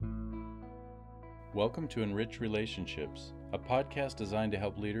Welcome to Enrich Relationships, a podcast designed to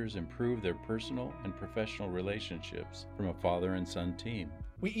help leaders improve their personal and professional relationships from a father and son team.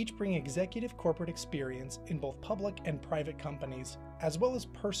 We each bring executive corporate experience in both public and private companies, as well as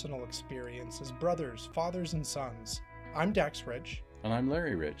personal experience as brothers, fathers, and sons. I'm Dax Rich. And I'm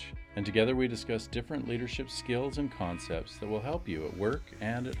Larry Rich, and together we discuss different leadership skills and concepts that will help you at work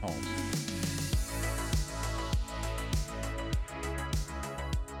and at home.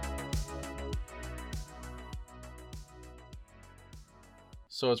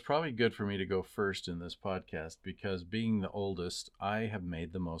 So it's probably good for me to go first in this podcast because being the oldest, I have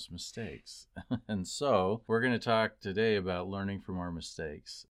made the most mistakes. And so we're going to talk today about learning from our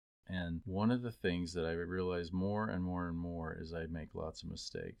mistakes. And one of the things that I realize more and more and more is I make lots of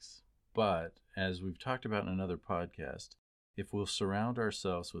mistakes. But as we've talked about in another podcast, if we'll surround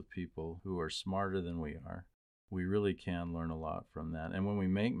ourselves with people who are smarter than we are, we really can learn a lot from that. And when we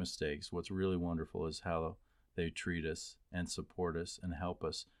make mistakes, what's really wonderful is how they treat us and support us and help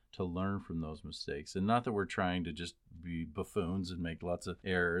us to learn from those mistakes. And not that we're trying to just be buffoons and make lots of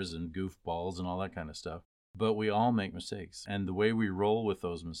errors and goofballs and all that kind of stuff, but we all make mistakes. And the way we roll with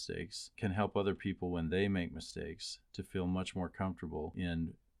those mistakes can help other people when they make mistakes to feel much more comfortable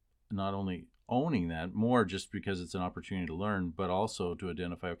in not only owning that more just because it's an opportunity to learn, but also to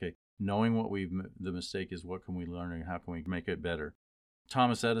identify, okay, knowing what the mistake is, what can we learn and how can we make it better?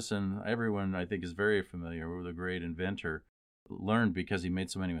 Thomas Edison, everyone I think is very familiar with, a great inventor, learned because he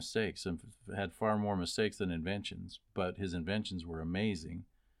made so many mistakes and had far more mistakes than inventions. But his inventions were amazing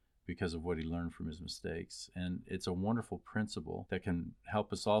because of what he learned from his mistakes. And it's a wonderful principle that can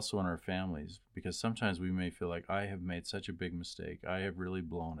help us also in our families, because sometimes we may feel like, I have made such a big mistake. I have really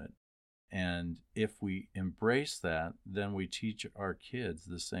blown it. And if we embrace that, then we teach our kids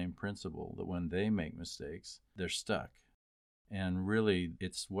the same principle, that when they make mistakes, they're stuck. And really,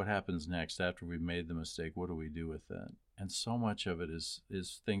 it's what happens next after we've made the mistake. What do we do with that? And so much of it is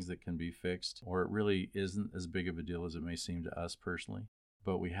things that can be fixed, or it really isn't as big of a deal as it may seem to us personally.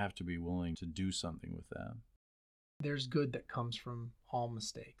 But we have to be willing to do something with that. There's good that comes from all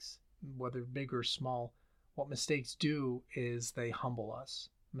mistakes, whether big or small. What mistakes do is they humble us.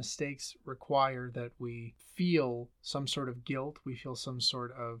 Mistakes require that we feel some sort of guilt, we feel some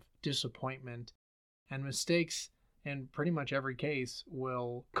sort of disappointment, and mistakes in pretty much every case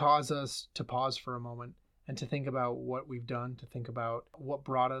will cause us to pause for a moment and to think about what we've done, to think about what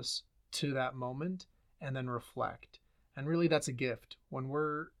brought us to that moment, and then reflect. And really, that's a gift. When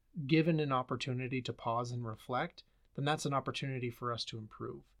we're given an opportunity to pause and reflect, then that's an opportunity for us to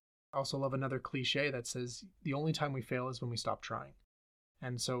improve. I also love another cliche that says the only time we fail is when we stop trying.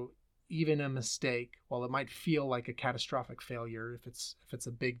 And so even a mistake, while it might feel like a catastrophic failure, if it's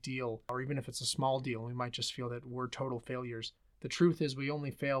a big deal, or even if it's a small deal, we might just feel that we're total failures. The truth is we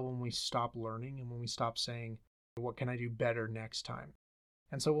only fail when we stop learning and when we stop saying, what can I do better next time?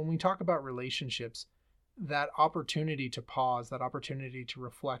 And so when we talk about relationships, that opportunity to pause, that opportunity to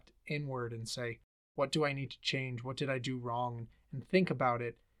reflect inward and say, what do I need to change? What did I do wrong? And think about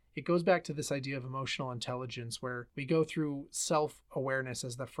it. It goes back to this idea of emotional intelligence, where we go through self-awareness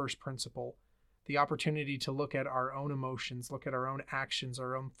as the first principle, the opportunity to look at our own emotions, look at our own actions,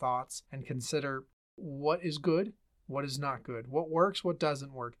 our own thoughts, and consider what is good, what is not good, what works, what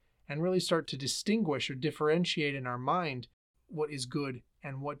doesn't work, and really start to distinguish or differentiate in our mind what is good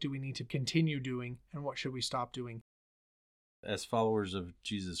and what do we need to continue doing and what should we stop doing. As followers of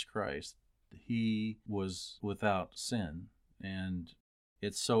Jesus Christ, he was without sin, and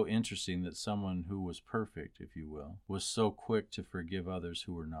it's so interesting that someone who was perfect, if you will, was so quick to forgive others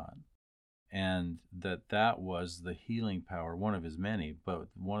who were not. And that was the healing power, one of his many, but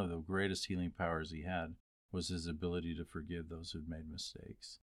one of the greatest healing powers he had was his ability to forgive those who'd made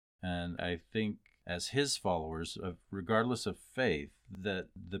mistakes. And I think as his followers, regardless of faith, that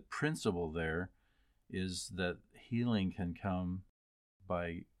the principle there is that healing can come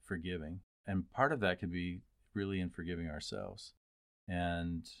by forgiving. And part of that could be really in forgiving ourselves.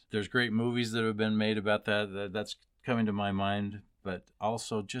 And there's great movies that have been made about that. That's coming to my mind, but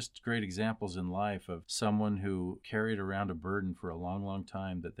also just great examples in life of someone who carried around a burden for a long, long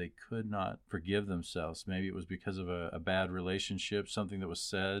time that they could not forgive themselves. Maybe it was because of a bad relationship, something that was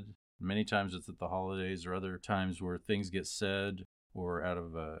said. Many times it's at the holidays, or other times where things get said, or out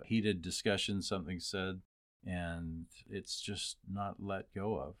of a heated discussion, something's said, and it's just not let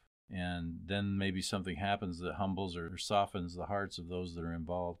go of. And then maybe something happens that humbles or softens the hearts of those that are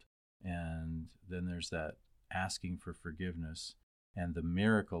involved. And then there's that asking for forgiveness and the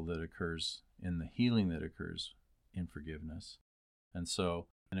miracle that occurs in the healing that occurs in forgiveness. And so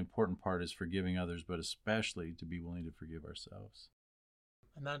an important part is forgiving others, but especially to be willing to forgive ourselves.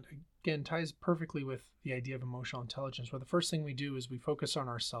 And that, again, ties perfectly with the idea of emotional intelligence, where the first thing we do is we focus on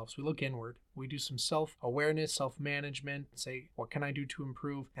ourselves. We look inward. We do some self-awareness, self-management, say, what can I do to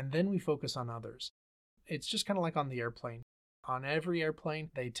improve? And then we focus on others. It's just kind of like on the airplane. On every airplane,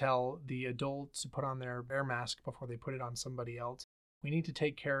 they tell the adults to put on their air mask before they put it on somebody else. We need to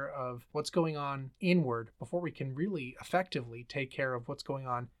take care of what's going on inward before we can really effectively take care of what's going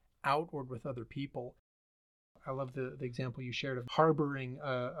on outward with other people. I love the example you shared of harboring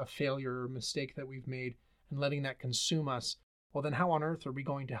a failure or mistake that we've made and letting that consume us. Well, then how on earth are we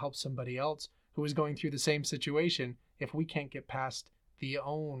going to help somebody else who is going through the same situation if we can't get past the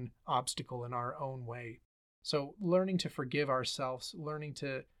own obstacle in our own way? So learning to forgive ourselves, learning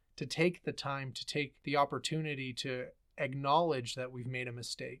to take the time, to take the opportunity to acknowledge that we've made a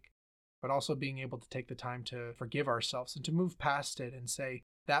mistake, but also being able to take the time to forgive ourselves and to move past it and say,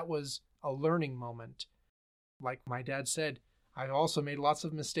 that was a learning moment. Like my dad said, I've also made lots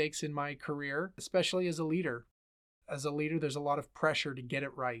of mistakes in my career, especially as a leader. As a leader, there's a lot of pressure to get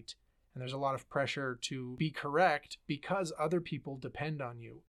it right. And there's a lot of pressure to be correct because other people depend on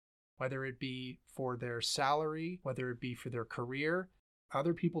you. Whether it be for their salary, whether it be for their career,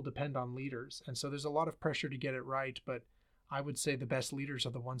 other people depend on leaders. And so there's a lot of pressure to get it right. But I would say the best leaders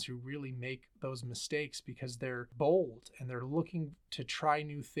are the ones who really make those mistakes because they're bold and they're looking to try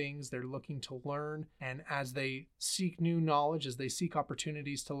new things. They're looking to learn. And as they seek new knowledge, as they seek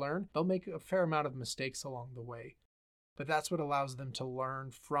opportunities to learn, they'll make a fair amount of mistakes along the way. But that's what allows them to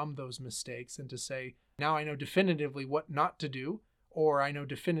learn from those mistakes and to say, now I know definitively what not to do, or I know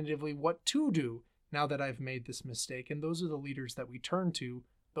definitively what to do now that I've made this mistake. And those are the leaders that we turn to.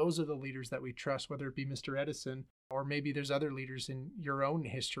 Those are the leaders that we trust, whether it be Mr. Edison, or maybe there's other leaders in your own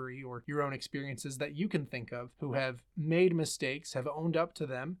history or your own experiences that you can think of who have made mistakes, have owned up to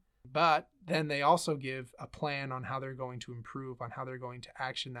them, but then they also give a plan on how they're going to improve, on how they're going to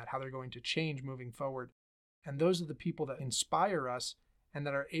action that, how they're going to change moving forward. And those are the people that inspire us and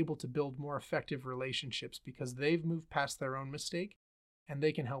that are able to build more effective relationships because they've moved past their own mistake and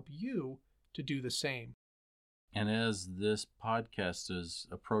they can help you to do the same. And as this podcast is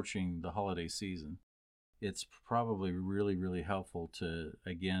approaching the holiday season, it's probably really, really helpful to,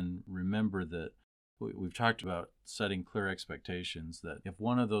 again, remember that we've talked about setting clear expectations, that if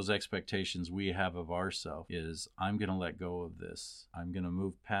one of those expectations we have of ourselves is, I'm going to let go of this, I'm going to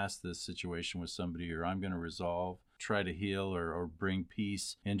move past this situation with somebody, or I'm going to resolve, try to heal or bring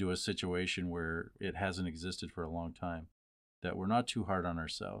peace into a situation where it hasn't existed for a long time, that we're not too hard on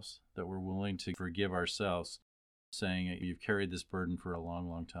ourselves, that we're willing to forgive ourselves, saying you've carried this burden for a long,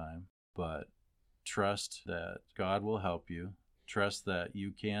 long time, but trust that God will help you, trust that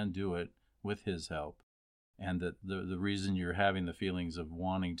you can do it with His help, and that the reason you're having the feelings of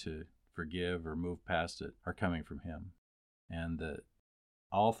wanting to forgive or move past it are coming from Him, and that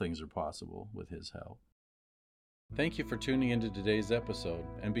all things are possible with His help. Thank you for tuning into today's episode,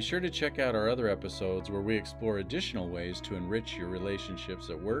 and be sure to check out our other episodes where we explore additional ways to enrich your relationships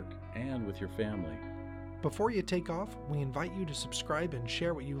at work and with your family. Before you take off, we invite you to subscribe and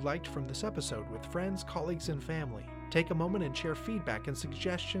share what you liked from this episode with friends, colleagues, and family. Take a moment and share feedback and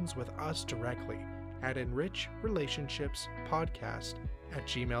suggestions with us directly at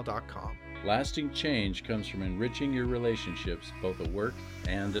enrichrelationshipspodcast@gmail.com. Lasting change comes from enriching your relationships both at work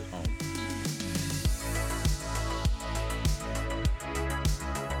and at home.